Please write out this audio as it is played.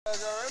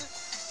guys all ready?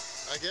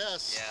 I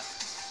guess. Yeah.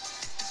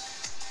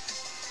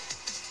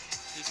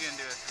 He's gonna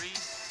do a 3,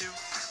 2.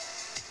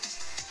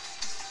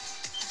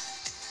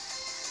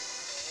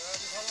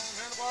 Just hold on the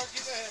handlebar,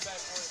 keep the head back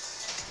for you.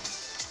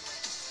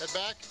 Head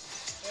back?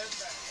 Head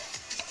back,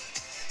 yeah.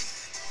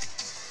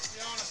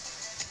 You on it.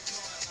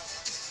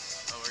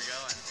 Oh, we're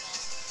going.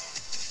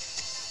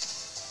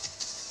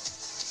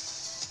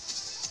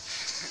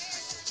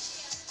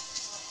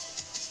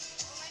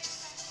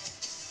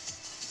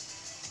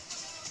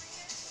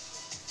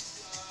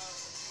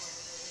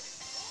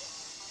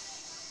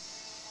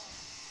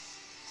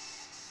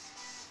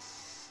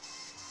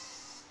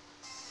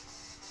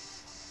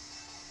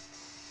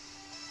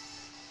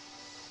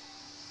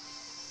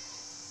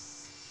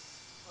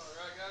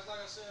 Alright guys, like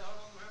I said, hold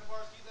on the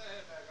handlebars, keep that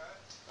head back, alright?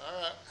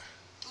 Alright.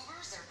 Uber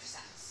Reserve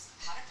presents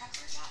how to prep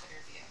for a job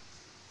interview.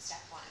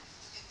 Step 1,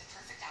 pick the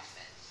perfect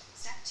outfit.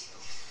 Step 2,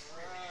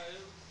 Alright, here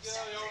we go.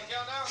 Step You want to 3,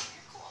 count down?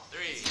 you're cool.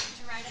 3. It's time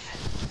to ride ahead.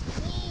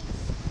 Whoa.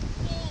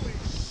 Holy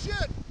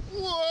shit!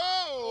 Whoa!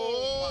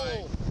 Oh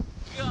my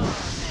god!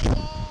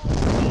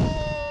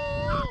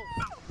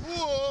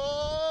 Whoa!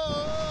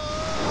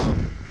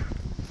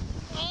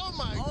 Oh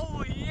my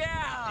Oh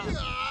yeah!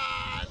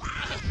 god!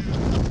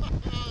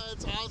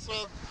 That's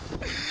awesome.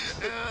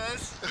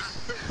 Yes.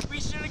 We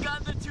should have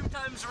gotten the 2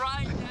 times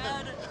right,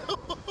 Dad.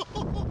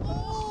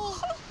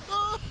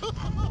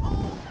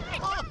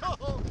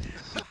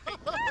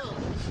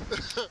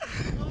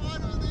 Why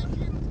do they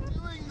keep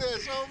doing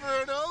this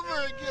over and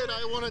over again?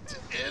 I want it to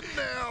end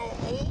now.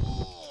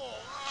 Oh!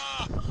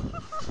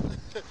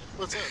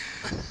 What's up?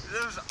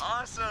 That was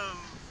awesome.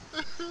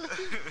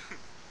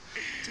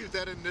 Dude,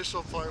 that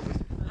initial part was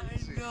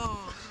crazy. I know.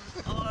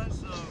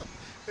 Awesome.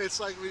 It's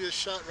like we just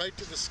shot right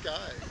to the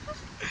sky.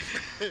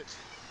 That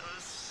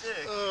was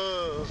sick.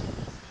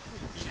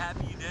 You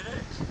happy you did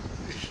it?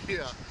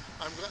 Yeah.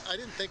 I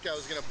didn't think I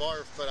was gonna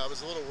barf, but I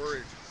was a little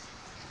worried.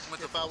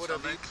 With If I would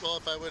have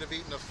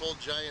eaten a full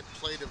giant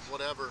plate of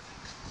whatever.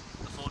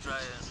 a full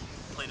giant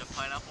plate of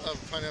pineapple.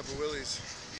 Of Pineapple Willies.